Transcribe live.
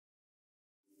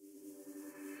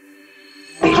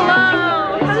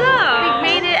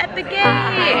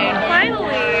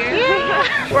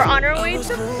We're on our way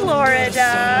to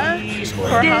Florida.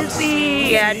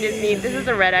 Disney. Yeah, Disney. This is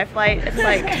a red-eye flight. It's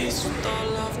like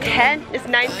 10. It's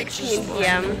 9:16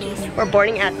 p.m. We're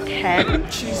boarding at 10.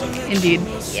 Indeed.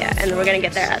 Yeah, and we're gonna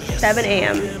get there at 7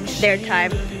 a.m. their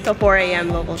time, so 4 a.m.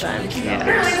 local time.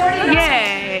 Yeah.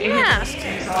 Yay! Yeah.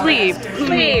 Sleep. Who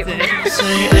needs it?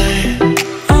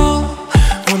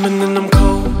 Woman and I'm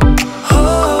cold.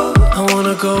 Oh, I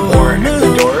wanna go home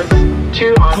alone.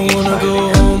 I wanna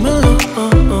go home alone.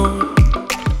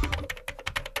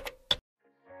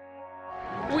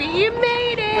 We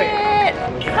made it!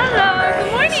 Hello,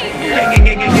 good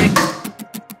morning!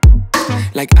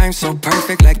 Like I'm so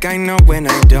perfect, like I know when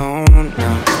I don't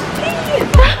know.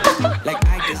 Like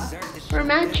I deserve this. We're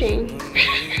matching.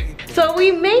 So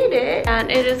we made it, and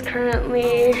it is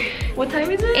currently, what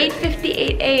time is it?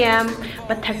 8:58 a.m.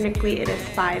 But technically it is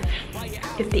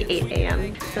 5:58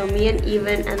 a.m. So me and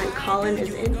Even and then Colin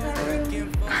is in the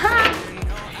room.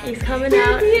 He's coming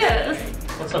out. Yes.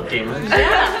 What's up, gamers?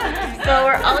 Yeah. So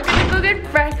we're all gonna go get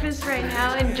breakfast right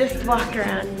now and just walk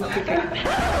around. It'll be great.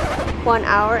 1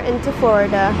 hour into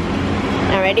Florida.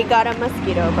 I already got a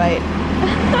mosquito bite.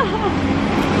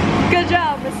 Good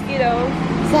job, mosquito.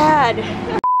 Sad.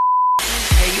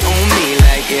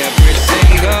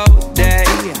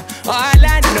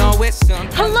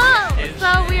 Hello! So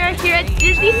we are here at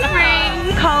Disney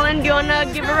Springs. Colin, do you wanna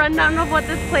give a rundown of what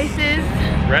this place is?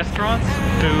 Restaurants,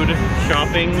 food,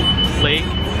 shopping, lake,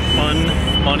 fun,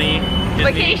 money,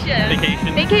 Disney, vacation,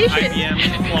 IBM,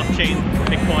 blockchain,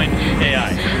 Bitcoin,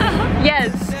 AI.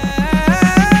 Yes.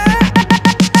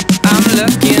 I'm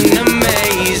looking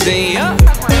amazing. Yes.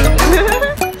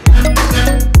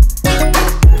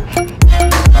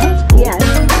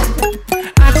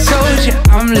 I told you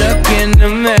I'm looking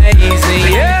amazing.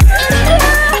 Yeah.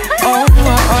 Oh,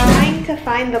 Trying to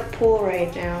find the pool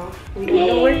right now. We don't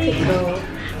know where to go.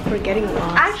 We're getting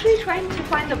lost. Actually trying to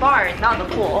find the bar, not the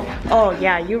pool. Oh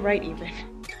yeah, you're right, Even.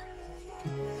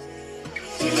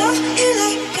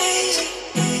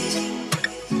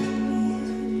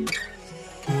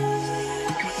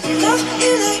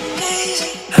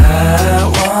 I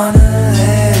wanna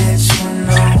let you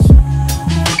know.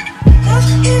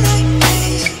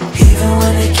 Even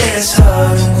when it gets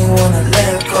hard and we wanna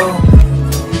let go,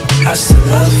 I still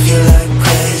love you like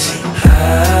crazy. I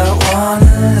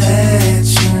wanna let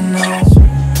you know.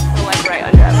 We're like right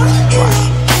under our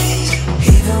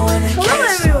Hello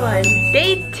everyone,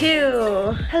 day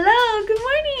 2. Hello, good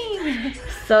morning.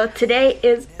 So today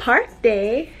is park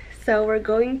day. So we're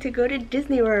going to go to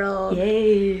Disney World.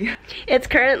 Yay! It's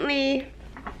currently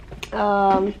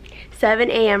 7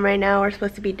 a.m. right now. We're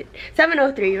supposed to be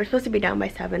 7:03. We're supposed to be down by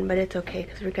 7, but it's okay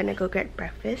because we're gonna go get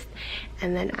breakfast,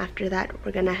 and then after that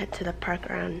we're gonna head to the park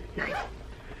around 9.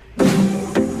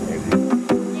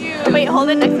 Wait, hold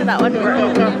it next to that one.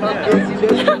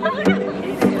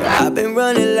 I've been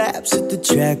running laps at the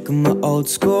track of my old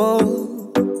school.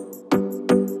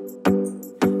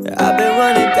 I've been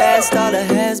running past all the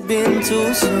has-been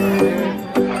too soon.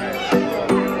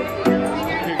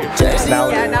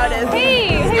 Yeah, now it is.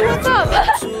 Hey, what's up?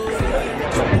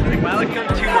 Welcome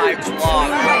to my vlog.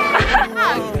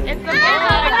 It's the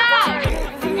vlog.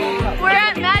 We're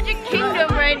at Magic Kingdom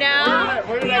right now. I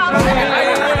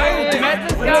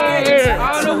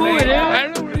don't know who it is.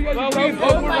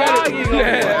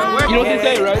 You know what they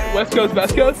say, right? West Coast,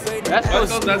 best coast? Best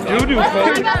coast, that's doo-doo,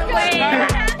 folks.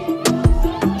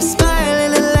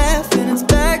 Smiling and laughing, it's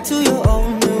back to your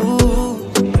old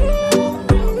mood.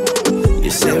 You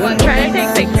say I'm trying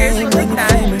to take pictures with like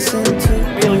that.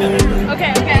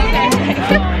 Okay.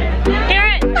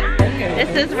 Karen,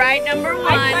 this is ride number 1.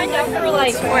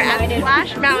 We're at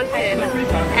Splash Mountain.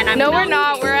 And no, we're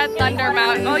not. We're at Thunder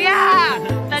Mountain. Oh yeah,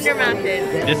 Thunder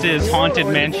Mountain. This is Haunted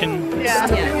Mansion. Yeah.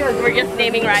 We're just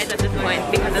naming rides at this point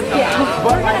because it's so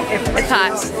hot. It's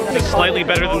hot. It's slightly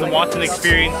better than the Watson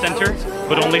Experience Center,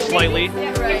 but only slightly.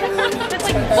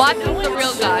 Watson's the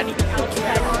real god.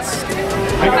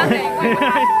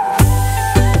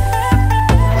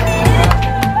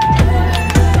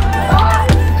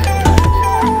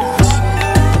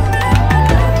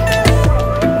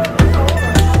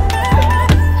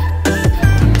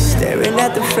 Staring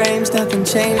at the frames, nothing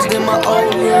changed in my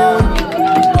old room.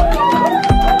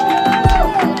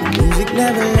 Music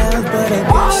never loud, but I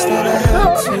wish that I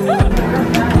had to.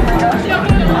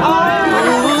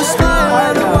 Ooh, smile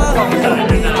on the wall,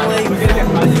 waiting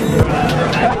for you.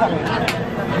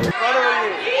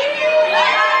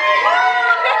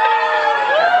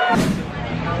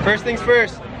 First things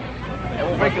first.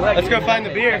 Let's go find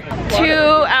the beer.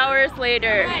 2 hours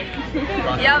later.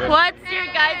 Yep. What's your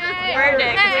guys'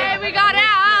 verdict? Hey, we got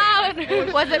out!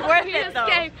 Was it worth it though?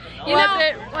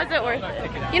 Was it worth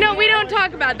it? You know, we don't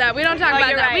talk about that. We don't talk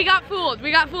about that. Right. We got fooled.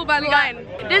 We got fooled by the line.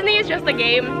 Disney is just a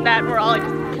game that we're all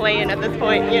just playing at this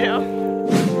point, you know?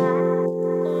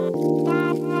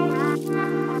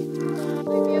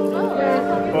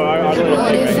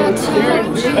 What if I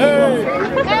told you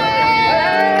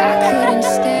I couldn't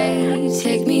stay?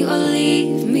 Take me or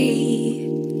leave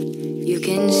me. You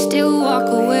can still walk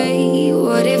away.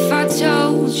 What if I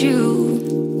told you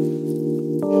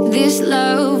this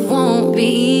love won't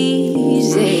be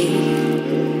easy?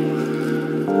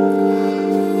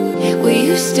 Will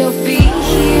you still be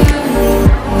here?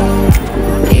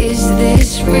 Is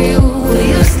this real? Will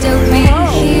you still be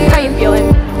here? How you feeling?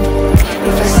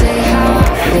 If I say how I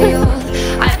feel,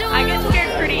 I get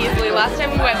scared pretty easily. Last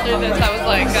time we went through this, I was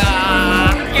like,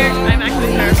 Scared. I'm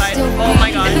actually terrified. Oh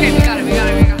my god. Okay, we got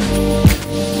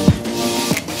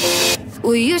it.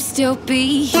 will you still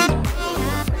be here?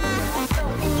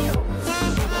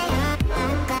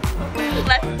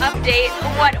 Let's update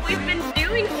what we've been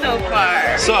doing so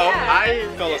far. So, I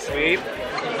fell asleep.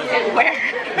 Where?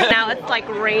 Now it's like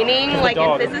raining, like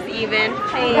this is even.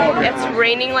 It's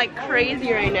raining like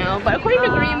crazy right now. But according to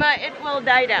Grima, it will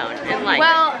die down in like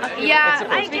Yeah,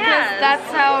 I because guess. that's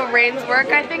how rains work,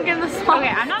 I think, in the song. Okay,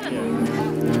 I'm not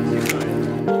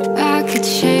I could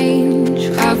change.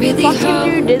 I really Walking hope.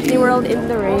 through Disney World in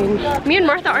the rain. Me and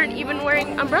Martha aren't even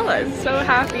wearing umbrellas. So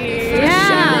happy.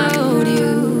 Yeah. Showed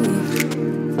you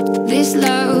this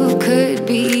love could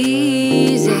be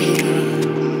easy.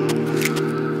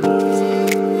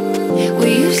 Will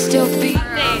you still be?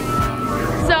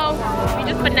 So, We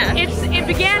just finessed. it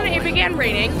began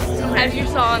raining, as you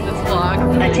saw in this vlog,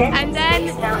 and then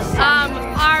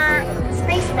our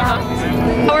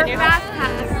fast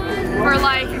pass for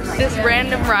like this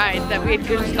random ride that we had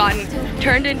just gotten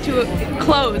turned into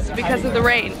closed because of the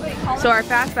rain. So our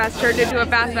fast pass turned into a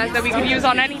fast pass that we could use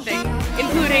on anything,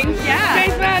 including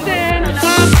Space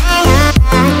Mountain.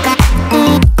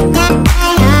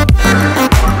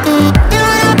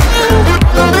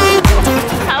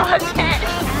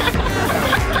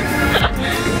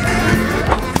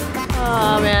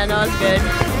 Oh man, that was good.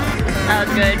 That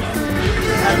was good.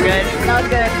 That was good. That was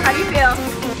good. How do you feel?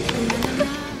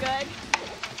 Good.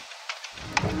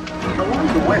 Along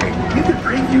the way, we can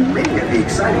preview many of the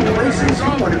exciting places you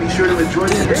want to be sure to enjoy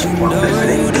today while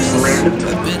visiting this land of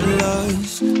I've been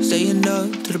lost, staying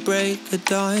up to the break of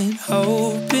dawn,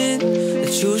 hoping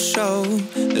that you'll show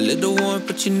a little warmth,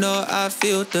 but you know I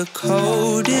feel the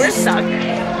coldest. We're stuck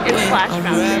in Splash I'm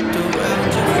Mountain. wrapped around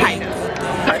your Kind of.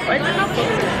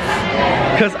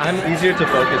 Because I'm easier to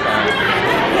focus on.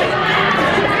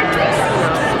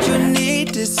 You need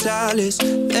the solace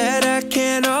that I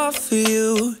can't offer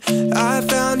you. I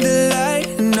found the light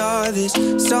in all this,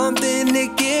 something to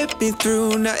get me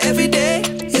through. Now every day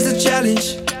is a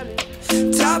challenge.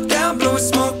 Top down, blowing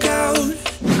smoke out.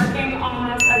 Working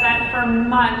on this event for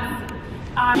months.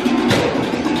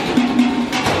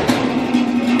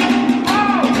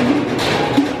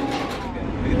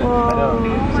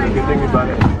 Good thing about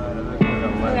it.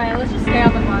 Okay, let's just stay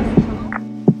on the bus.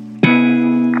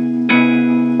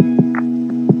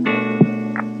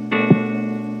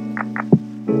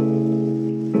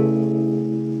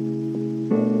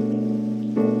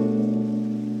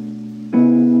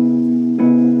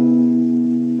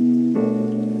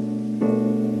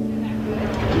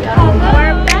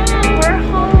 We're back. We're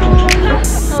home.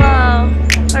 Hello.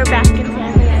 We're back in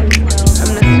San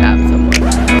Francisco. I'm gonna stab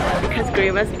someone because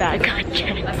Grima's bag got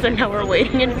checked, so now we're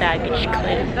waiting in baggage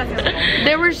claim.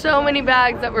 There were so many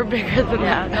bags that were bigger than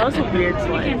that. That was a weird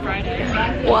one.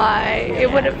 Why?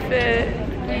 It would have fit.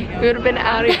 We would have been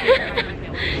out of here.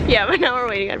 Yeah, but now we're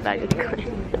waiting on baggage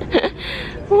claim.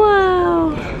 Wow.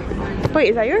 Wait,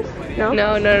 is that yours? No?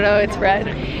 No, it's red.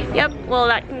 Yep, well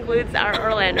that concludes our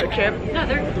Orlando trip.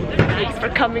 Thanks for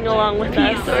coming along with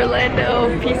us. Peace,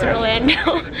 Orlando. Peace,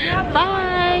 Orlando.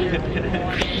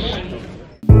 Bye.